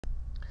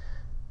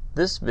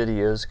This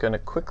video is going to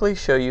quickly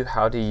show you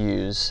how to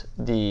use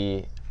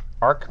the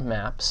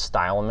ArcMap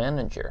Style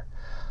Manager.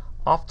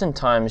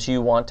 Oftentimes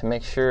you want to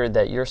make sure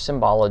that your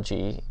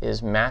symbology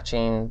is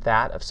matching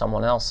that of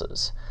someone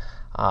else's.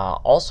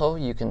 Also,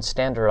 you can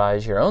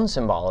standardize your own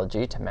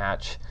symbology to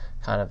match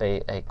kind of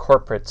a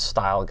corporate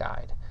style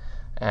guide.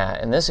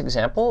 In this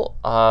example,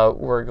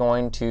 we're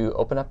going to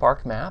open up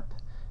ArcMap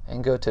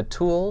and go to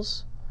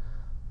Tools,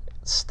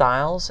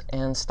 Styles,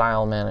 and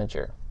Style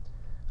Manager.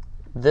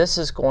 This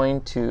is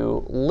going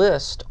to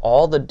list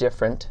all the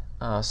different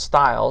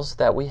styles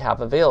that we have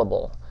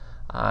available.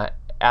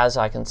 As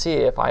I can see,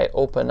 if I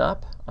open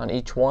up on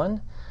each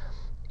one,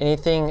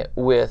 anything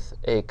with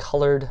a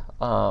colored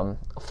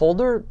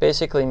folder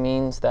basically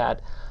means that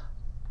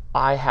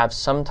I have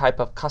some type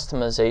of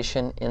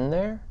customization in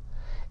there.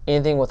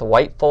 Anything with a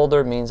white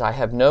folder means I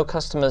have no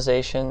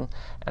customization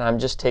and I'm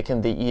just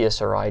taking the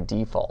Esri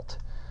default.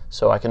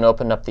 So I can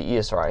open up the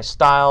Esri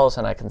styles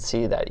and I can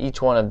see that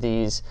each one of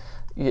these,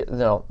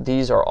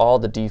 these are all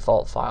the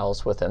default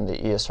files within the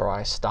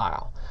Esri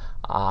style.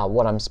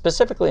 What I'm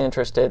specifically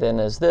interested in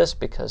is this,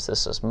 because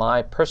this is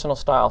my personal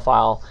style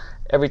file.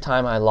 Every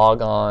time I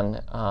log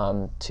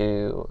on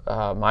to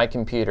my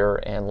computer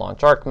and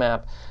launch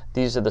ArcMap,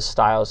 these are the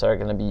styles that are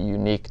going to be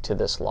unique to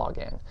this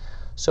login.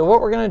 So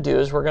what we're going to do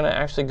is we're going to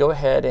actually go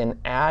ahead and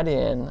add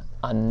in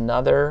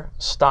another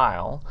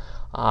style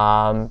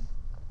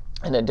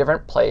in a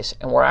different place,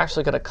 and we're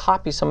actually going to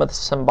copy some of the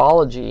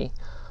symbology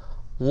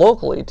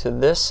locally to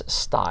this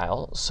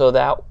style, so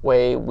that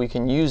way we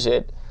can use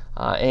it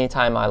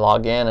anytime I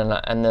log in,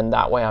 and then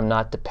that way I'm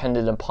not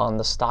dependent upon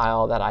the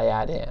style that I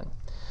add in.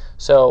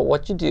 So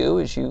what you do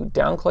is you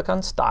down-click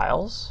on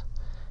Styles,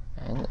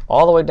 and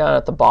all the way down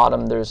at the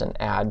bottom there's an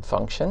Add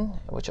function,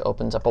 which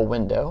opens up a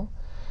window.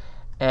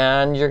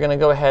 And you're going to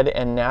go ahead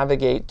and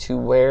navigate to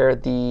where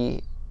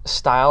the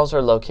styles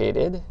are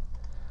located,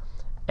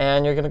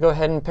 and you're going to go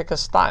ahead and pick a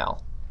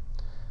style.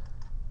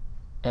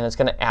 And it's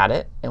going to add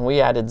it, and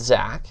we added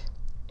Zach.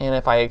 And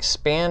if I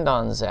expand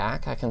on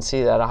Zach, I can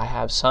see that I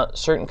have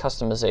certain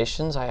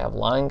customizations. I have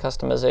line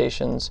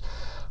customizations,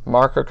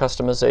 marker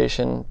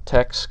customization,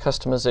 text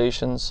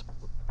customizations.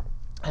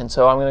 And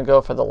so I'm going to go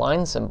for the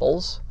line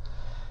symbols,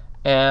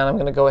 and I'm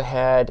going to go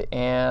ahead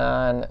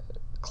and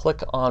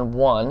click on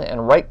one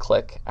and right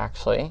click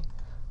actually.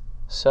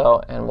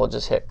 And we'll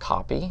just hit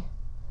copy.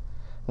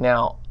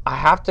 Now I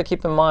have to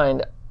keep in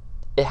mind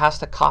it has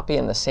to copy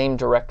in the same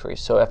directory.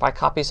 So if I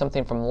copy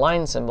something from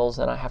line symbols,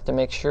 then I have to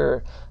make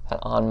sure that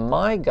on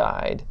my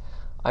guide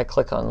I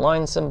click on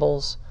line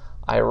symbols,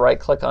 I right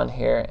click on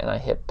here, and I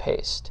hit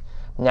paste.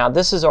 Now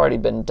this has already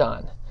been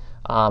done,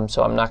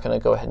 so I'm not going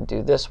to go ahead and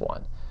do this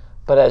one.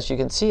 But as you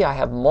can see, I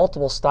have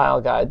multiple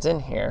style guides in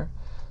here.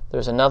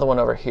 There's another one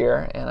over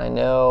here, and I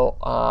know,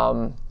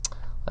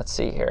 let's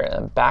see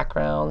here,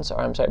 backgrounds,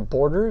 or I'm sorry,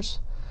 borders.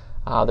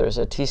 There's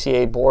a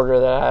TCA border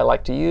that I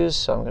like to use,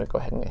 so I'm going to go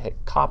ahead and hit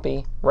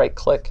copy, right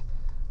click,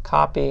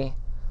 copy,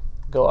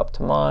 go up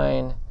to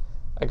mine.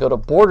 I go to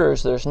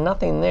borders, there's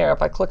nothing there.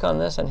 If I click on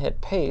this and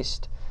hit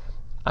paste,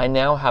 I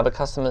now have a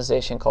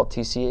customization called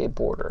TCA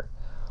border.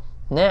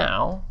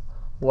 Now,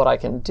 what I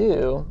can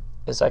do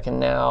is I can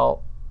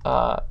now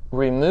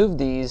remove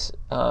these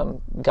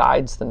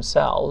guides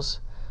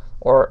themselves,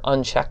 or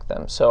uncheck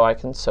them. So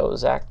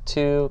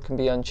Zach2 can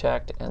be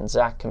unchecked and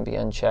Zach can be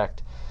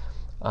unchecked.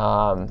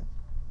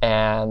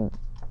 And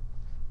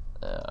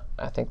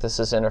I think this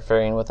is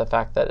interfering with the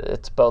fact that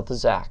it's both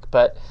Zach.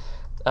 But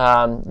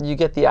you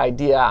get the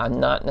idea. I'm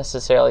not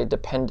necessarily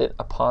dependent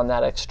upon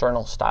that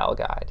external style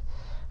guide.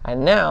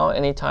 And now,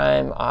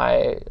 anytime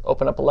I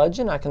open up a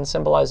legend, I can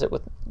symbolize it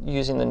with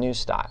using the new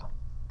style.